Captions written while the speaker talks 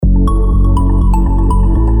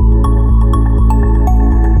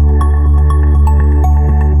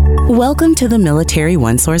Welcome to the Military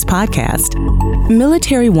OneSource podcast.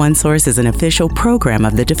 Military OneSource is an official program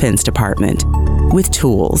of the Defense Department with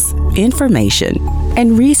tools, information,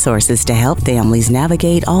 and resources to help families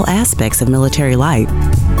navigate all aspects of military life.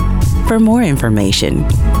 For more information,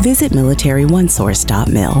 visit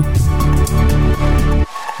militaryonesource.mil.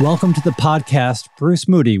 Welcome to the podcast. Bruce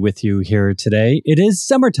Moody with you here today. It is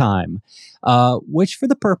summertime, which for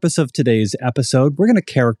the purpose of today's episode, we're going to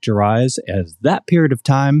characterize as that period of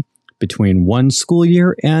time between one school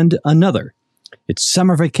year and another. It's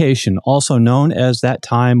summer vacation, also known as that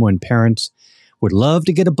time when parents would love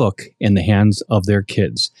to get a book in the hands of their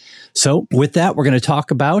kids. So with that, we're going to talk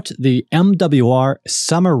about the MWR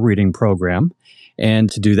Summer Reading Program. And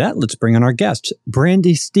to do that, let's bring on our guest,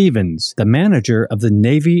 Brandy Stevens, the manager of the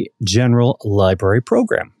Navy General Library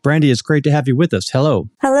Program. Brandy, it's great to have you with us. Hello.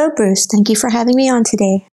 Hello, Bruce. Thank you for having me on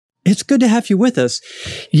today. It's good to have you with us.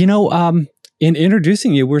 You know, in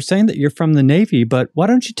introducing you, we're saying that you're from the Navy, but why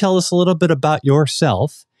don't you tell us a little bit about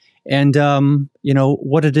yourself and,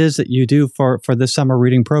 what it is that you do for the summer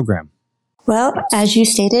reading program? Well, as you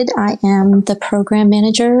stated, I am the program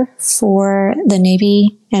manager for the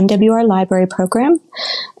Navy MWR Library Program.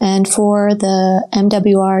 And for the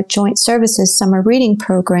MWR Joint Services Summer Reading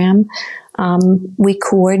Program, we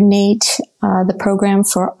coordinate the program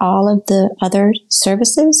for all of the other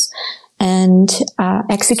services and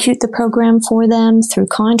execute the program for them through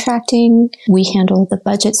contracting. We handle the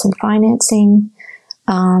budgets and financing,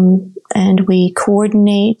 and we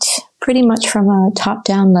coordinate pretty much from a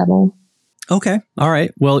top-down level. Okay. All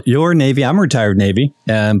right. Well, you're Navy. I'm retired Navy,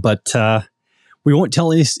 but we won't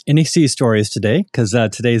tell any sea stories today because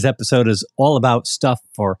today's episode is all about stuff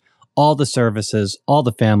for all the services, all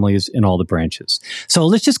the families, and all the branches. So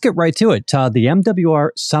let's just get right to it. The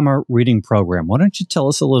MWR Summer Reading Program. Why don't you tell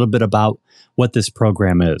us a little bit about what this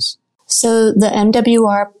program is? So the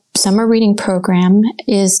MWR Summer Reading Program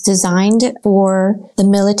is designed for the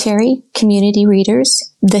military community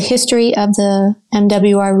readers. The history of the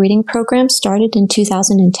MWR Reading Program started in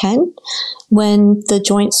 2010 when the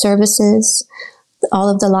joint services, all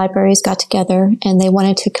of the libraries got together and they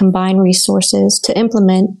wanted to combine resources to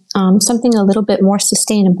implement something a little bit more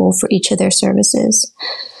sustainable for each of their services.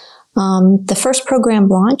 The first program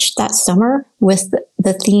launched that summer with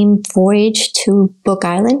the theme Voyage to Book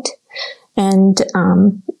Island. And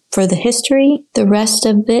for the history, the rest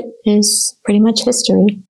of it is pretty much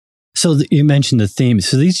history. So you mentioned the themes.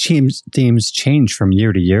 So these themes change from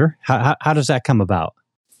year to year. How does that come about?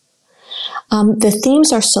 The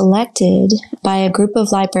themes are selected by a group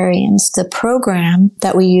of librarians. The program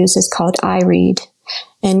that we use is called iRead,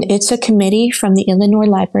 and it's a committee from the Illinois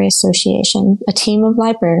Library Association, a team of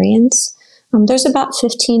librarians. There's about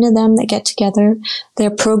 15 of them that get together.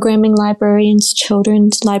 They're programming librarians,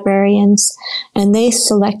 children's librarians, and they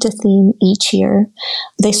select a theme each year.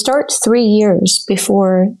 They start 3 years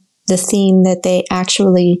before the theme that they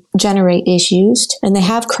actually generate is used, and they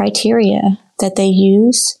have criteria that they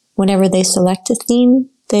use whenever they select a theme.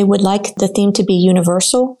 They would like the theme to be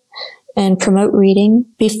universal and promote reading,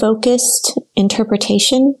 be focused,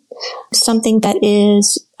 interpretation, something that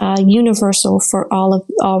is universal for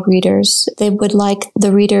all readers. They would like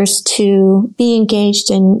the readers to be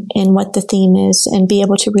engaged in what the theme is and be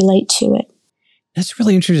able to relate to it. That's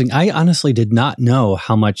really interesting. I honestly did not know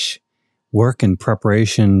how much work and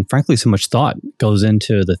preparation, frankly, so much thought goes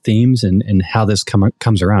into the themes and how this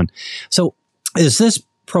comes around. So is this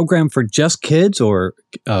program for just kids or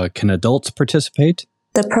can adults participate?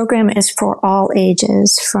 The program is for all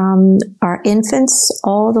ages, from our infants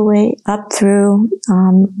all the way up through.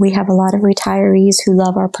 We have a lot of retirees who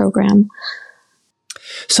love our program.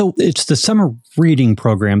 So it's the summer reading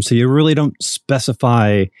program, so you really don't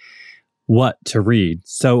specify what to read.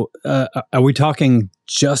 So are we talking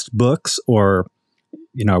just books, or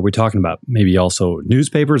are we talking about maybe also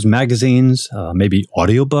newspapers, magazines, maybe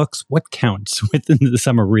audiobooks? What counts within the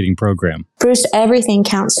summer reading program? Bruce, everything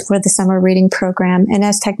counts for the summer reading program. And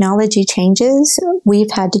as technology changes,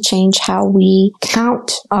 we've had to change how we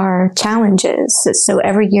count our challenges. So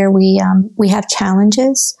every year we have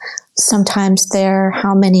challenges. Sometimes they're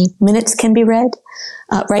how many minutes can be read.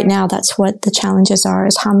 Right now, that's what the challenges are,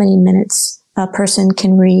 is how many minutes a person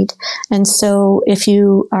can read. And so if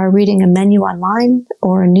you are reading a menu online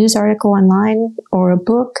or a news article online or a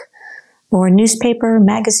book or a newspaper,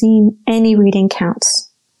 magazine, any reading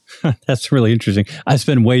counts. That's really interesting. I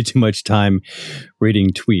spend way too much time reading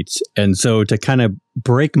tweets. And so to kind of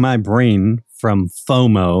break my brain from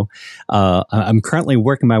FOMO, I'm currently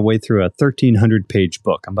working my way through a 1,300-page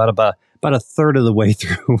book. I'm about a third of the way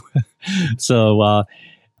through. So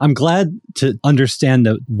I'm glad to understand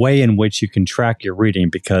the way in which you can track your reading,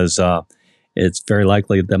 because it's very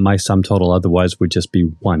likely that my sum total otherwise would just be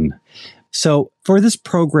 1. So for this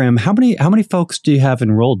program, how many folks do you have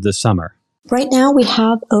enrolled this summer? Right now, we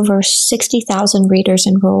have over 60,000 readers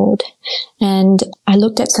enrolled. And I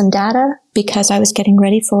looked at some data because I was getting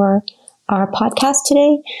ready for our podcast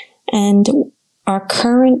today. And our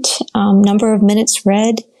current number of minutes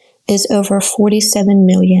read is over 47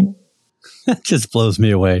 million. That just blows me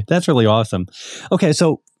away. That's really awesome. Okay,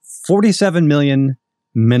 so 47 million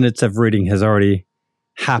minutes of reading has already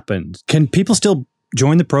happened. Can people still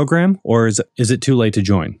join the program, or is it too late to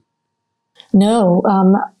join? No,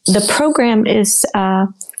 the program is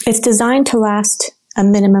it's designed to last a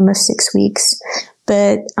minimum of 6 weeks,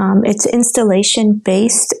 but it's installation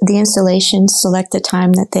based. The installations select the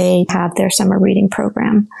time that they have their summer reading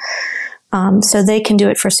program. So they can do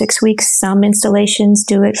it for 6 weeks. Some installations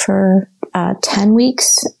do it for 10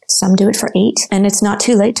 weeks. Some do it for 8. And it's not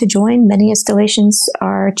too late to join. Many installations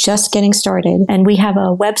are just getting started. And we have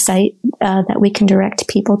a website that we can direct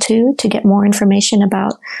people to get more information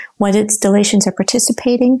about what installations are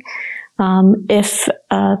participating. If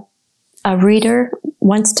a reader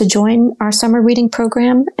wants to join our summer reading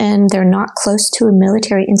program and they're not close to a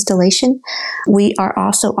military installation, we are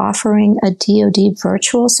also offering a DOD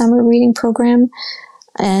virtual summer reading program.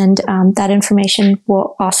 And that information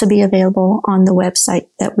will also be available on the website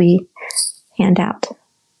that we hand out.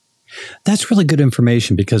 That's really good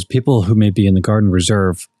information, because people who may be in the Garden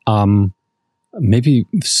Reserve, maybe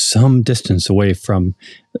some distance away from,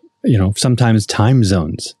 sometimes time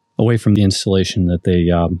zones away from the installation that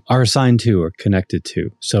they are assigned to or connected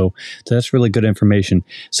to. So that's really good information.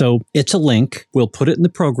 So it's a link. We'll put it in the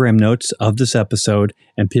program notes of this episode,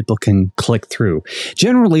 and people can click through.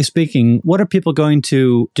 Generally speaking, what are people going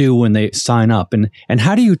to do when they sign up? And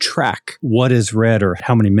how do you track what is read or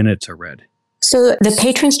how many minutes are read? So the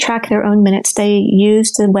patrons track their own minutes. They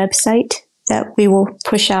use the website that we will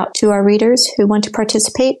push out to our readers who want to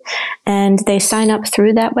participate, and they sign up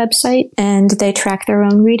through that website and they track their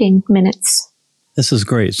own reading minutes. This is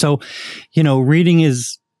great. So, reading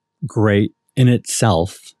is great in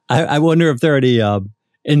itself. I wonder if there are any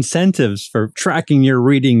incentives for tracking your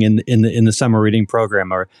reading in the summer reading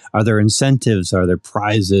program. Are there incentives? Are there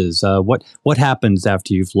prizes? What happens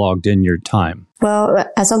after you've logged in your time?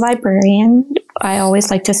 Well, as a librarian, I always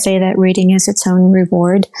like to say that reading is its own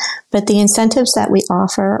reward, but the incentives that we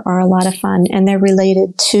offer are a lot of fun, and they're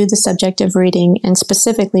related to the subject of reading and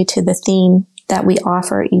specifically to the theme that we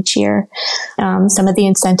offer each year. Some of the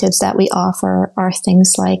incentives that we offer are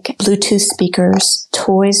things like Bluetooth speakers,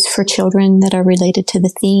 toys for children that are related to the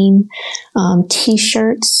theme,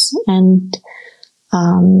 T-shirts, and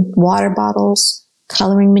water bottles,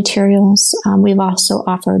 coloring materials. We've also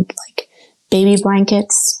offered like baby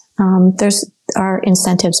blankets. Our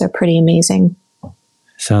incentives are pretty amazing.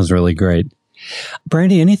 Sounds really great.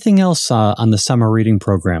 Brandy, anything else on the summer reading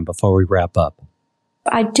program before we wrap up?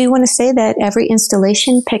 I do want to say that every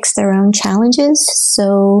installation picks their own challenges,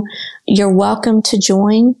 so you're welcome to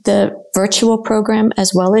join the virtual program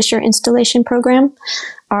as well as your installation program.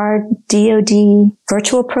 Our DOD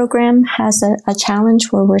virtual program has a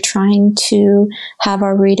challenge where we're trying to have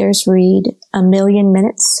our readers read 1 million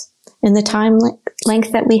minutes in the time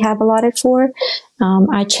length that we have allotted for.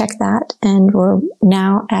 I checked that, and we're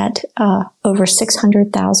now at over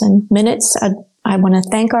 600,000 minutes. I want to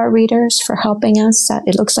thank our readers for helping us.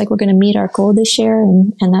 It looks like we're going to meet our goal this year,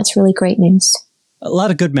 and that's really great news. A lot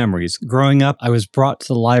of good memories. Growing up, I was brought to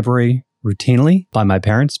the library routinely by my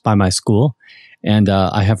parents, by my school, and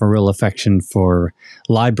I have a real affection for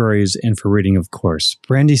libraries and for reading, of course.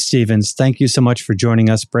 Brandy Stevens, thank you so much for joining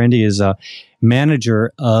us. Brandy is a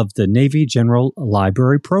manager of the Navy General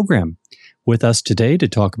Library Program, with us today to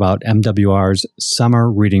talk about MWR's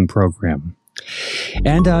Summer Reading Program.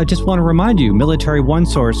 And I just want to remind you, Military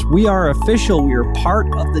OneSource, we are official. We are part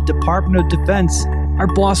of the Department of Defense. Our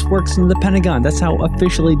boss works in the Pentagon. That's how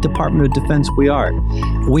officially Department of Defense we are.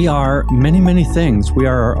 We are many, many things. We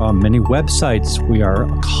are many websites. We are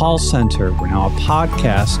a call center. We're now a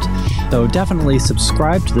podcast. So definitely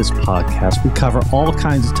subscribe to this podcast. We cover all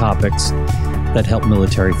kinds of topics that help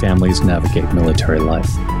military families navigate military life.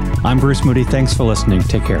 I'm Bruce Moody. Thanks for listening.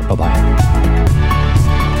 Take care. Bye-bye.